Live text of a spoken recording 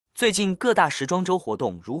最近各大时装周活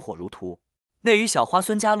动如火如荼，内娱小花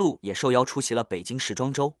孙嘉璐也受邀出席了北京时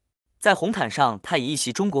装周。在红毯上，她以一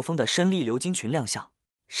袭中国风的深绿鎏金裙亮相，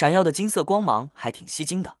闪耀的金色光芒还挺吸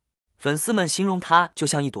睛的。粉丝们形容她就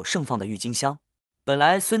像一朵盛放的郁金香。本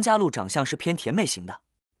来孙嘉璐长相是偏甜妹型的，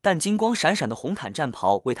但金光闪闪的红毯战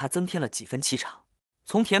袍为她增添了几分气场。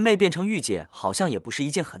从甜妹变成御姐，好像也不是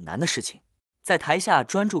一件很难的事情。在台下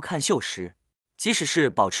专注看秀时，即使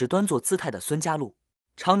是保持端坐姿态的孙嘉璐，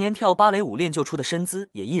常年跳芭蕾舞练就出的身姿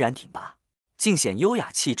也依然挺拔，尽显优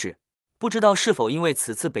雅气质。不知道是否因为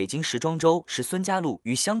此次北京时装周是孙嘉璐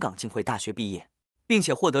于香港浸会大学毕业，并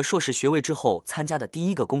且获得硕士学位之后参加的第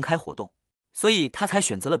一个公开活动，所以她才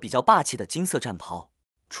选择了比较霸气的金色战袍。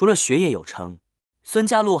除了学业有成，孙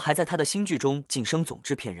嘉璐还在她的新剧中晋升总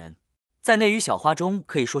制片人，在内娱小花中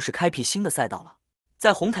可以说是开辟新的赛道了。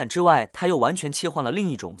在红毯之外，她又完全切换了另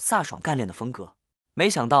一种飒爽干练的风格。没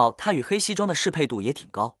想到她与黑西装的适配度也挺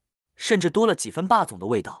高，甚至多了几分霸总的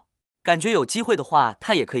味道。感觉有机会的话，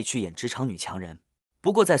她也可以去演职场女强人。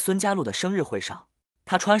不过在孙嘉璐的生日会上，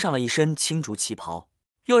她穿上了一身青竹旗袍，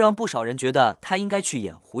又让不少人觉得她应该去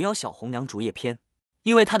演狐妖小红娘竹叶篇，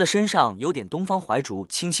因为她的身上有点东方怀竹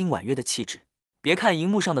清新婉约的气质。别看荧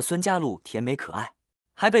幕上的孙嘉璐甜美可爱，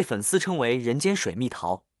还被粉丝称为人间水蜜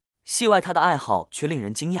桃，戏外她的爱好却令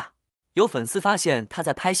人惊讶。有粉丝发现她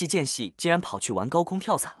在拍戏间隙竟然跑去玩高空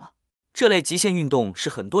跳伞了，这类极限运动是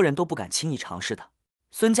很多人都不敢轻易尝试的。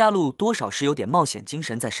孙嘉璐多少是有点冒险精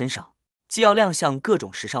神在身上，既要亮相各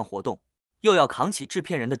种时尚活动，又要扛起制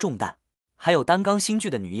片人的重担，还有担纲新剧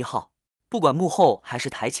的女一号。不管幕后还是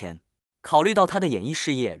台前，考虑到她的演艺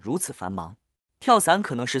事业如此繁忙，跳伞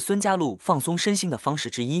可能是孙嘉璐放松身心的方式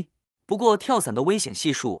之一。不过跳伞的危险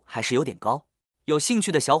系数还是有点高，有兴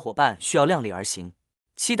趣的小伙伴需要量力而行。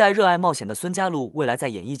期待热爱冒险的孙嘉璐未来在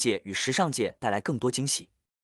演艺界与时尚界带来更多惊喜。